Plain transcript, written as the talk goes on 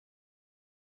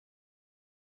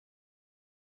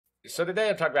So today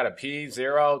I'm talking about a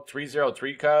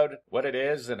P0303 code, what it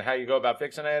is and how you go about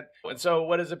fixing it. And so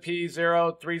what is a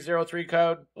P0303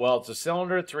 code? Well, it's a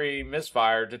cylinder 3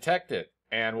 misfire detected.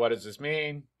 And what does this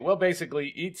mean? Well,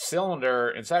 basically each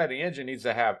cylinder inside of the engine needs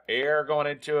to have air going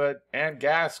into it and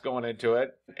gas going into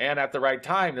it. And at the right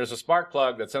time, there's a spark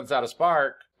plug that sends out a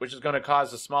spark, which is going to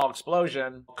cause a small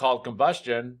explosion called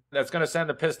combustion. That's going to send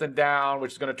the piston down,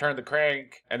 which is going to turn the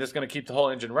crank, and it's going to keep the whole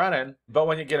engine running. But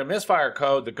when you get a misfire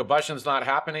code, the combustion's not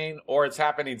happening, or it's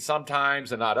happening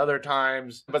sometimes and not other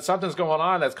times. But something's going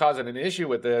on that's causing an issue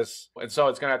with this, and so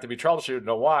it's going to have to be troubleshooted to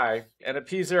know why. And a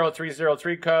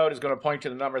P0303 code is going to point to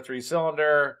the number 3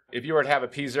 cylinder. If you were to have a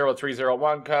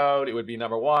P0301 code, it would be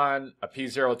number 1. A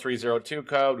P0302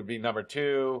 code would be number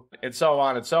 2, and so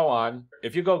on and so on.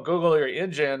 If you go Google your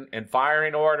engine and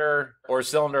firing order or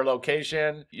cylinder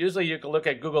location, usually you can look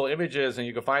at Google Images and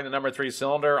you can find the number 3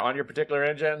 cylinder on your particular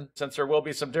engine, since there will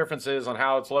be some differences on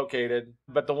how it's located.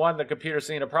 But the one the computer's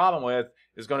seeing a problem with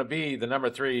is going to be the number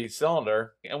 3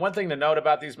 cylinder. And one thing to note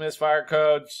about these misfire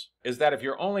codes is that if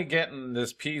you're only getting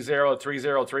this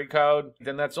P0303 code,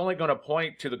 then that's only going to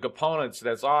point to the components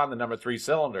that's on the number 3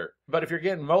 cylinder. But if you're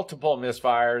getting multiple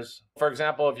misfires, for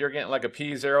example, if you're getting like a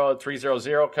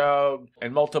P0300 code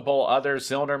and multiple other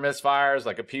cylinder misfires,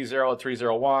 like a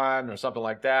P0301 or something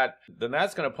like that, then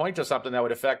that's going to point to something that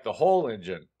would affect the whole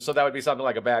engine. So that would be something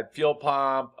like a bad fuel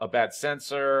pump, a bad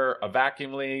sensor, a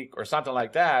vacuum leak, or something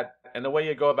like that. And the way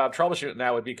you go about troubleshooting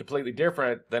that would be completely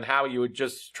different than how you would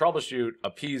just troubleshoot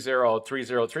a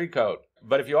P0303 code.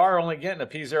 But if you are only getting a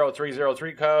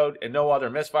P0303 code and no other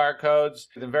misfire codes,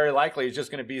 then very likely it's just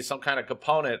going to be some kind of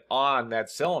component on that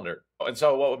cylinder. And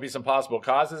so what would be some possible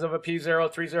causes of a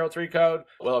P0303 code?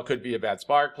 Well, it could be a bad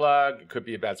spark plug, it could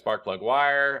be a bad spark plug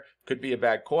wire, could be a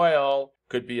bad coil,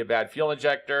 could be a bad fuel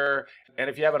injector. And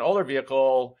if you have an older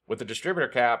vehicle with a distributor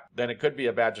cap, then it could be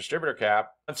a bad distributor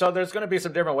cap. And so there's going to be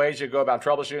some different ways you go about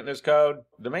troubleshooting this code.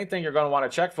 The main thing you're going to want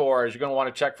to check for is you're going to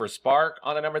want to check for spark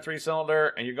on the number 3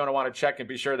 cylinder, and you're going to want to check and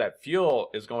be sure that fuel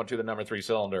is going to the number 3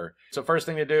 cylinder. So first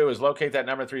thing to do is locate that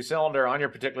number 3 cylinder on your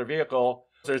particular vehicle.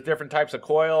 So there's different types of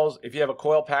coils. If you have a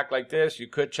coil pack like this, you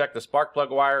could check the spark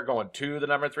plug wire going to the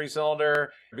number 3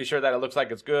 cylinder. Be sure that it looks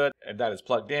like it's good and that it's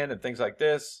plugged in and things like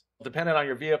this. Depending on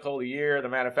your vehicle, the year, the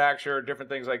manufacturer, different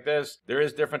things like this, there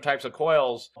is different types of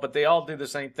coils, but they all do the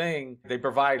same thing. They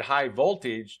provide high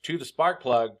voltage to the spark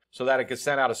plug so that it can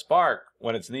send out a spark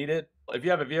when it's needed. If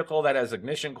you have a vehicle that has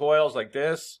ignition coils like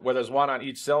this, where there's one on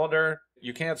each cylinder,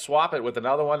 you can't swap it with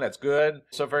another one that's good.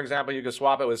 So for example, you can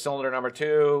swap it with cylinder number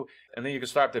 2, and then you can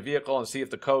start the vehicle and see if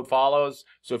the code follows.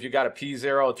 So if you got a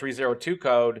P0302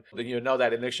 code, then you know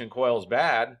that ignition coil is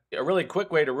bad. A really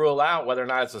quick way to rule out whether or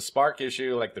not it's a spark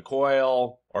issue like the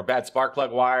coil or bad spark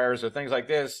plug wires or things like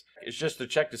this is just to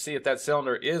check to see if that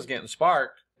cylinder is getting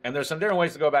spark. And there's some different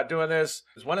ways to go about doing this.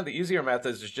 One of the easier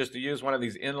methods is just to use one of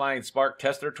these inline spark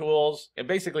tester tools. And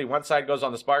basically one side goes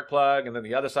on the spark plug and then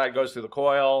the other side goes through the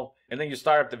coil. And then you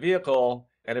start up the vehicle,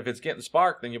 and if it's getting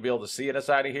spark, then you'll be able to see it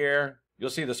inside of here. You'll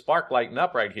see the spark lighting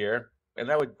up right here. And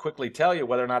that would quickly tell you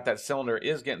whether or not that cylinder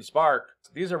is getting spark.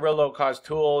 These are real low cost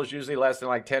tools, usually less than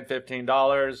like $10,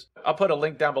 $15. I'll put a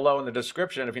link down below in the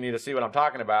description if you need to see what I'm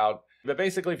talking about. But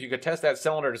basically, if you could test that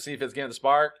cylinder to see if it's getting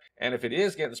spark, and if it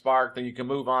is getting spark, then you can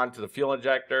move on to the fuel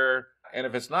injector. And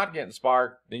if it's not getting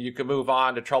spark, then you can move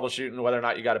on to troubleshooting whether or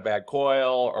not you got a bad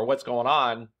coil or what's going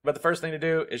on. But the first thing to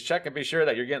do is check and be sure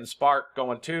that you're getting spark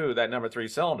going to that number 3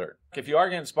 cylinder. If you are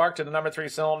getting spark to the number 3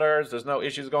 cylinders, there's no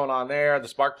issues going on there, the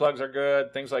spark plugs are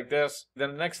good, things like this,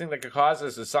 then the next thing that could cause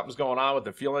this is something's going on with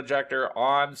the fuel injector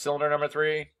on cylinder number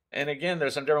 3. And again,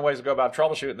 there's some different ways to go about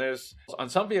troubleshooting this. On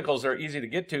some vehicles, they're easy to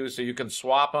get to, so you can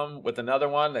swap them with another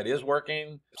one that is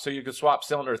working. So you can swap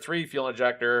cylinder 3 fuel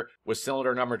injector with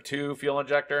cylinder number 2 fuel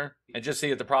injector and just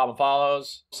see if the problem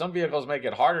follows. Some vehicles make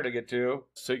it harder to get to,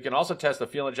 so you can also test the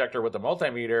fuel injector with the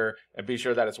multimeter and be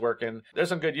sure that it's working. There's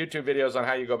some good YouTube videos on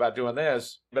how you go about doing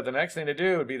this, but the next thing to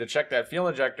do would be to check that fuel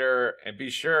injector and be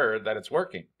sure that it's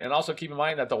working. And also keep in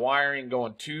mind that the wiring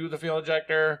going to the fuel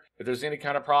injector, if there's any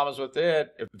kind of problems with it,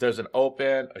 if there's an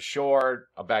open, a short,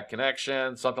 a bad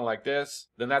connection, something like this,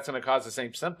 then that's going to cause the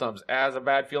same symptoms as a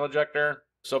bad fuel injector.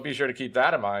 So be sure to keep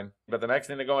that in mind. But the next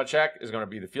thing to go and check is going to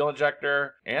be the fuel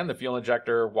injector and the fuel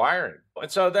injector wiring.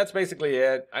 And so that's basically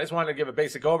it. I just wanted to give a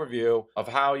basic overview of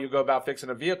how you go about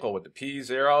fixing a vehicle with the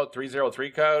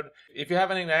P0303 code. If you have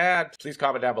anything to add, please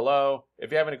comment down below.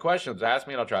 If you have any questions, ask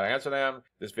me and I'll try to answer them.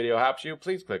 If this video helps you,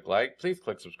 please click like, please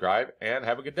click subscribe, and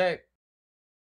have a good day.